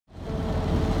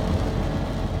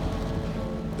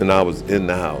And I was in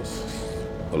the house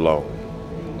alone.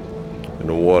 And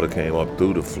the water came up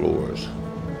through the floors.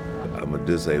 I'm a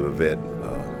disabled vet.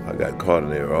 I got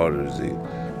coronary artery disease,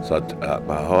 so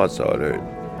my heart started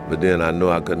hurting. But then I knew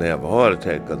I couldn't have a heart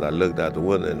attack because I looked out the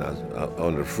window and I was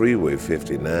on the freeway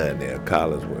 59 there,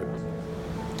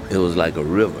 Collinsworth. It was like a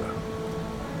river.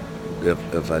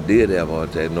 If I did have a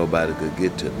heart attack, nobody could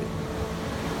get to me.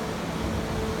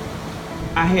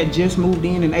 I had just moved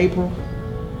in April,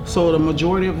 so the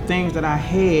majority of the things that I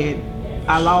had,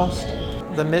 I lost.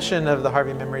 The mission of the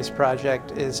Harvey Memories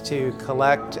Project is to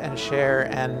collect and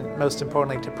share, and most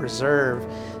importantly to preserve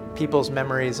people's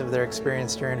memories of their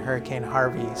experience during Hurricane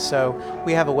Harvey. So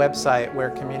we have a website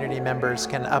where community members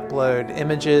can upload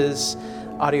images,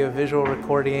 audio-visual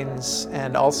recordings,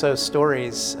 and also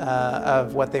stories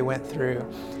of what they went through.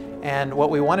 And what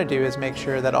we want to do is make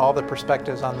sure that all the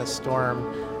perspectives on this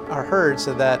storm are heard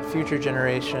so that future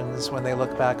generations, when they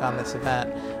look back on this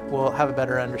event, will have a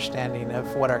better understanding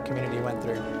of what our community went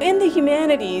through. In the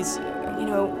humanities,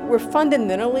 we're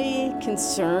fundamentally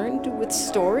concerned with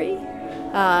story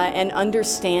and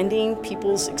understanding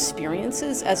people's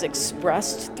experiences as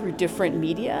expressed through different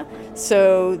media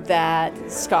so that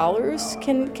scholars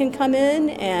can come in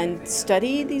and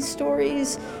study these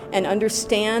stories and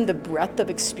understand the breadth of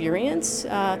experience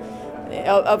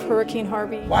of Hurricane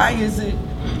Harvey. Why is it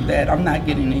that I'm not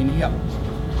getting any help?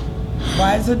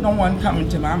 Why is it no one coming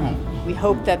to my home? We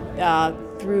hope that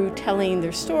through telling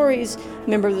their stories,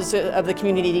 members of the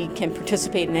community can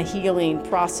participate in a healing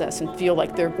process and feel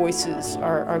like their voices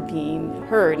are being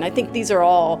heard. And I think these are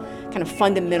all kind of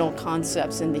fundamental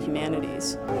concepts in the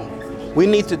humanities. We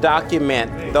need to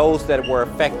document those that were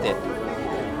affected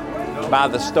by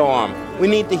the storm. We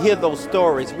need to hear those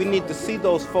stories. We need to see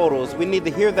those photos. We need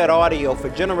to hear that audio for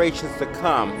generations to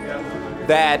come,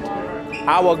 that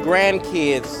our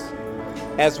grandkids,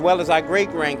 as well as our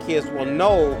great-grandkids, will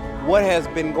know what has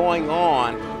been going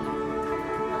on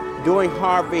during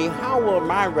Harvey. How were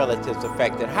my relatives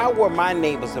affected? How were my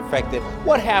neighbors affected?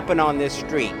 What happened on this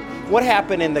street? What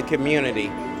happened in the community?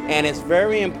 And it's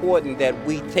very important that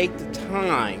we take the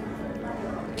time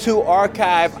to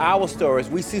archive our stories.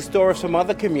 We see stories from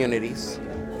other communities.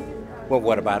 Well,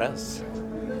 what about us?